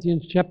 1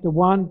 Corinthians chapter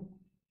 1,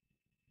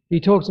 he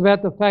talks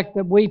about the fact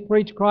that we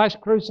preach Christ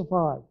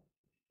crucified.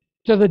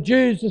 To the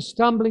Jews, a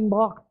stumbling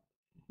block,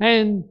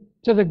 and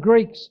to the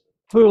Greeks,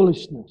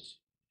 foolishness.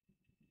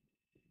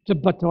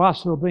 But to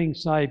us who are being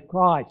saved,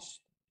 Christ,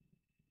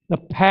 the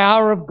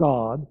power of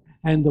God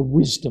and the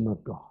wisdom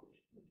of God.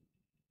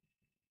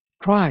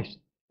 Christ,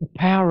 the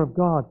power of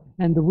God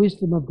and the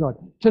wisdom of God.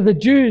 To the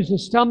Jews, a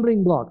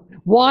stumbling block.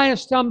 Why a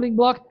stumbling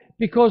block?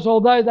 Because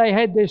although they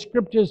had their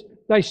scriptures,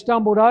 they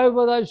stumbled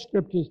over those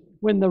scriptures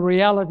when the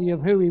reality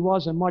of who he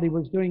was and what he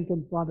was doing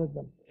confronted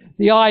them.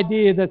 The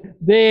idea that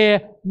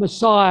their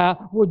Messiah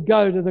would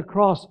go to the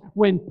cross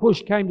when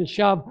push came to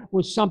shove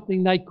was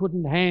something they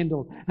couldn't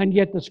handle. And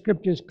yet the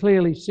scriptures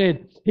clearly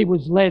said he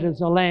was led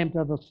as a lamb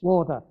to the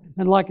slaughter.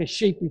 And like a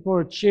sheep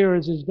before its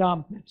shearers is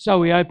dumb,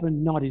 so he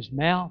opened not his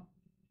mouth.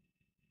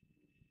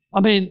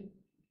 I mean,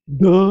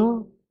 duh.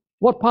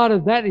 What part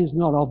of that is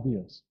not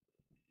obvious?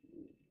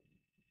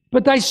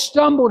 But they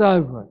stumbled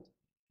over it.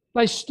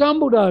 They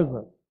stumbled over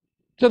it.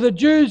 To the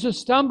Jews, a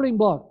stumbling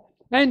block.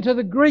 And to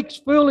the Greeks,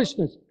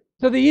 foolishness.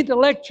 To the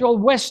intellectual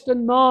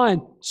Western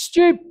mind,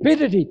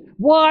 stupidity.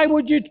 Why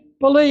would you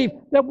believe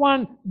that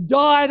one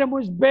died and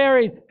was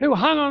buried, who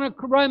hung on a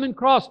Roman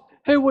cross,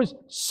 who was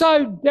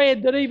so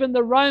dead that even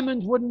the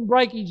Romans wouldn't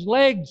break his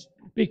legs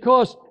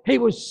because he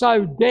was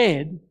so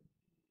dead?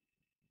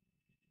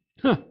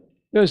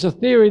 There's a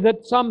theory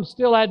that some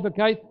still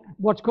advocate,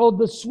 what's called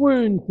the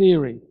swoon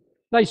theory.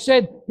 They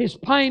said his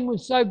pain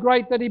was so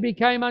great that he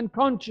became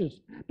unconscious.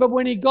 But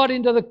when he got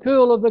into the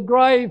cool of the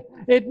grave,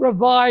 it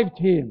revived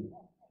him.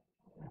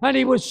 And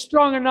he was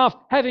strong enough,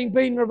 having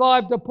been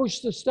revived, to push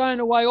the stone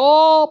away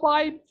all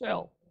by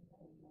himself.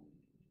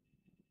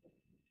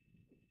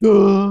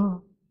 Duh.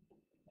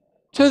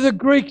 To the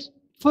Greeks,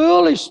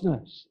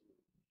 foolishness.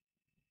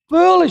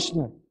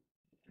 Foolishness.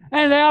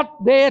 And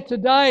out there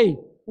today,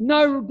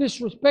 no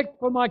disrespect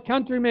for my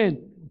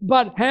countrymen,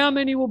 but how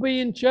many will be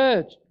in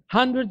church?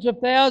 Hundreds of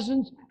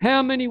thousands?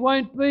 How many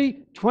won't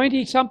be?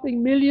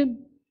 20-something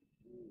million?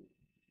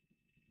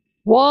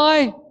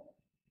 Why?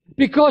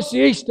 Because the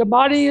Easter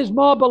Bunny is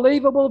more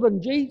believable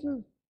than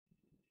Jesus?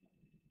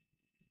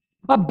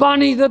 A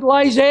bunny that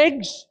lays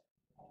eggs?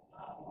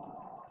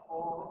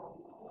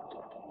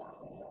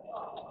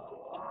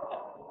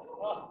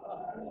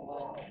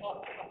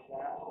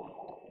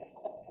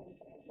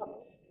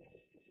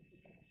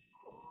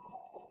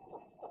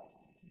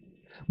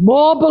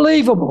 more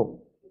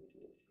believable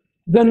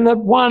than the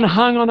one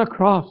hung on a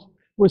cross,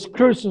 was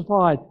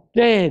crucified,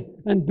 dead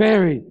and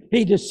buried.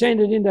 He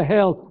descended into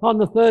hell. On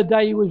the third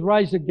day he was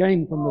raised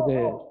again from the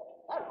dead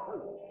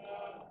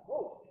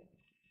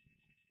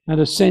and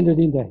ascended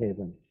into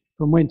heaven,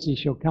 from whence he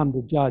shall come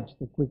to judge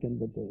the quick and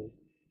the dead.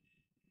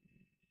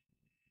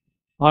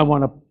 I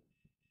want to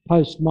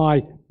post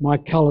my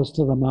colours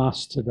to the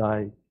mast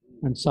today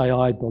and say,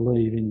 I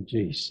believe in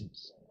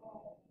Jesus.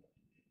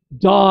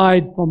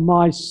 Died for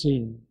my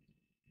sin.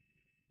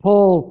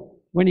 Paul,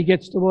 when he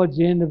gets towards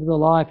the end of the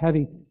life,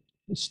 having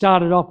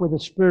started off with a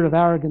spirit of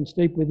arrogance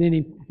deep within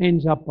him,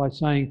 ends up by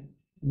saying,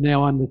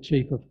 now I'm the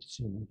chief of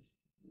sinners.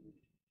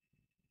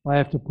 I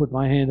have to put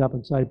my hand up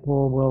and say,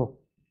 Paul, well,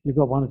 you've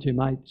got one or two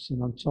mates,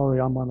 and I'm sorry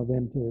I'm one of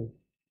them too.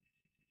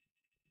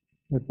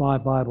 But my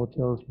Bible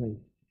tells me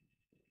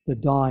the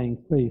dying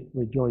thief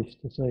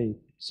rejoiced to see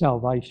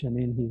salvation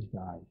in his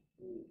day.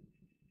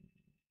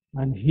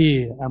 And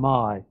here am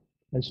I,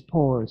 as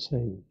poor as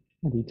he,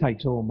 and he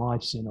takes all my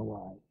sin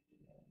away.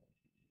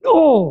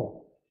 Oh!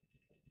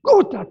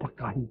 Let's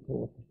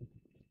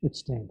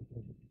stand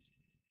together.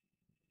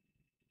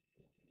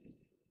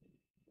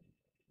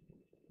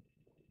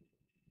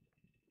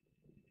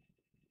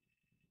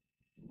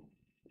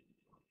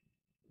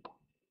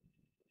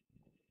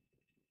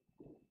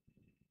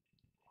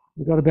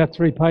 We've got about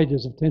 3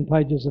 pages of 10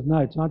 pages of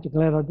notes. Aren't you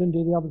glad I didn't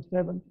do the other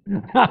 7?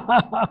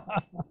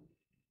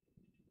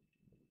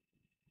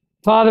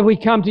 Father, we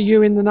come to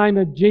you in the name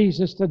of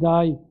Jesus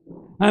today,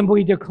 and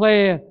we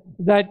declare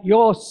that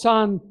your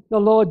Son, the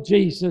Lord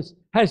Jesus,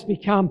 has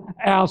become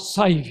our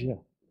Saviour.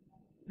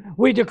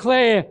 We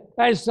declare,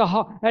 as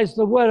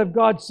the Word of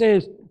God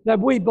says, that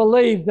we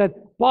believe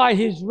that by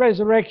his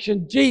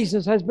resurrection,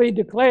 Jesus has been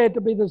declared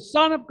to be the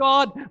Son of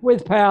God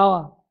with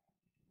power.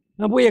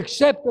 And we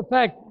accept the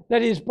fact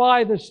that it is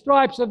by the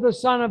stripes of the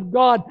Son of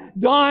God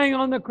dying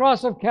on the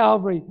cross of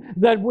Calvary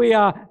that we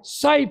are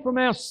saved from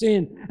our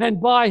sin,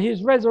 and by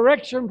his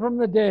resurrection from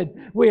the dead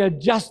we are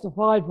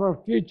justified for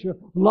a future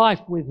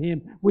life with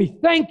him. We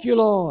thank you,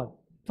 Lord,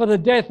 for the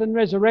death and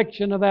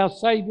resurrection of our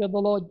Saviour, the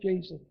Lord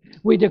Jesus.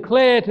 We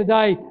declare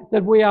today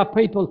that we are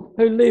people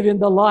who live in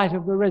the light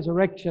of the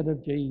resurrection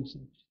of Jesus.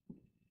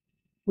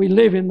 We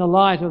live in the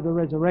light of the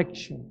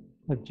resurrection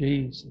of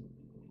Jesus.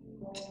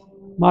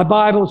 My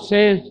Bible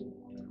says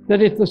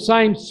that if the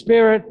same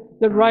Spirit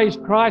that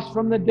raised Christ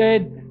from the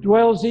dead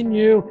dwells in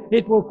you,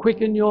 it will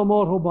quicken your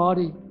mortal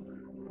body.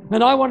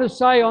 And I want to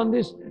say on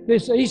this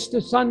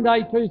Easter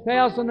Sunday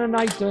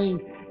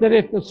 2018, that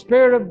if the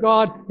Spirit of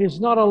God is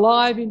not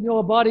alive in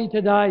your body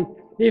today,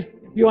 if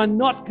you are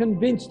not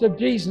convinced of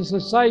Jesus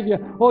as Saviour,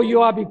 or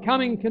you are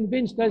becoming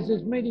convinced as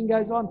this meeting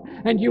goes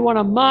on, and you want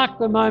to mark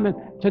the moment,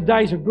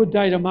 today's a good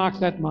day to mark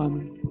that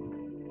moment.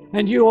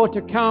 And you ought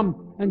to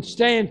come and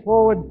stand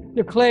forward,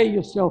 declare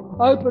yourself,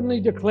 openly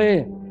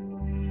declare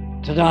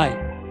today.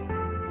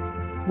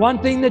 One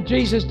thing that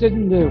Jesus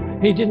didn't do,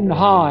 he didn't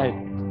hide.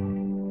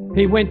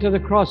 He went to the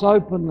cross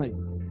openly.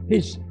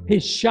 His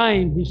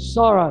shame, his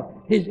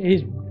sorrow,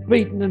 his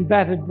beaten and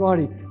battered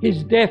body,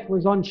 his death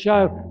was on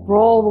show for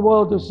all the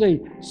world to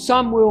see.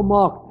 Some will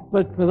mock,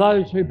 but for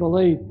those who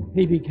believe,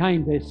 he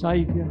became their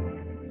Saviour.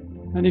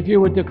 And if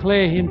you would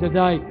declare him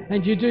today,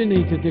 and you do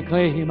need to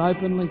declare him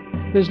openly,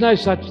 there's no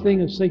such thing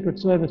as Secret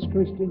Service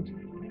Christians.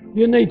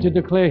 You need to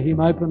declare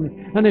him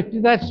openly. And if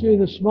that's you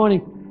this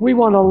morning, we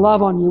want to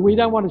love on you. We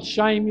don't want to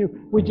shame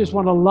you. We just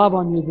want to love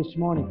on you this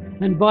morning.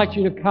 Invite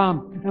you to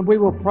come, and we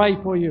will pray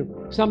for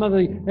you. Some of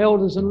the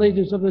elders and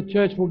leaders of the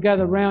church will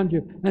gather around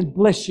you and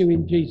bless you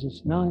in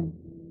Jesus' name.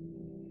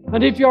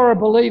 And if you're a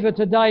believer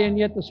today and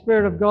yet the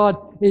Spirit of God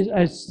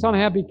has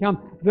somehow become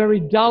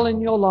very dull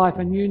in your life,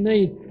 and you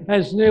need,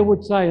 as Neil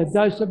would say, a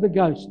dose of the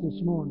ghost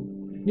this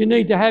morning. You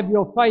need to have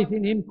your faith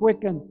in him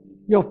quickened,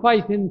 your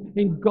faith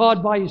in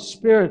God by his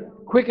Spirit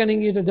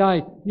quickening you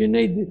today. You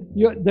need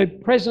the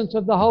presence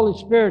of the Holy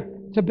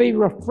Spirit to be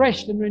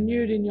refreshed and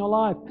renewed in your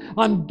life.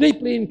 I'm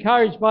deeply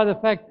encouraged by the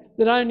fact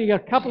that only a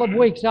couple of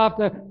weeks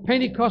after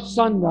Pentecost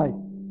Sunday,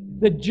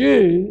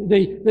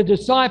 the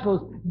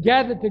disciples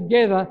gathered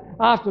together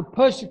after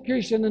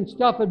persecution and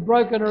stuff had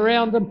broken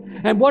around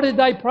them. And what did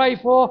they pray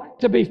for?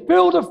 To be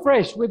filled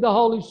afresh with the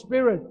Holy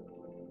Spirit.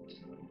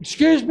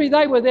 Excuse me,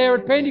 they were there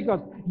at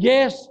Pentecost.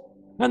 Yes,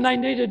 and they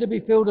needed to be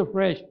filled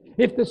afresh.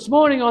 If this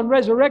morning on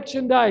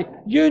Resurrection Day,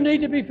 you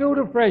need to be filled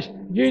afresh,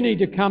 you need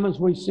to come as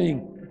we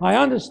sing. I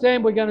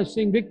understand we're going to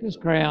sing Victor's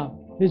Crown.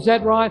 Is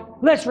that right?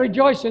 Let's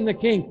rejoice in the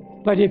King.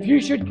 But if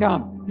you should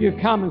come, you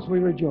come as we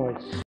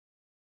rejoice.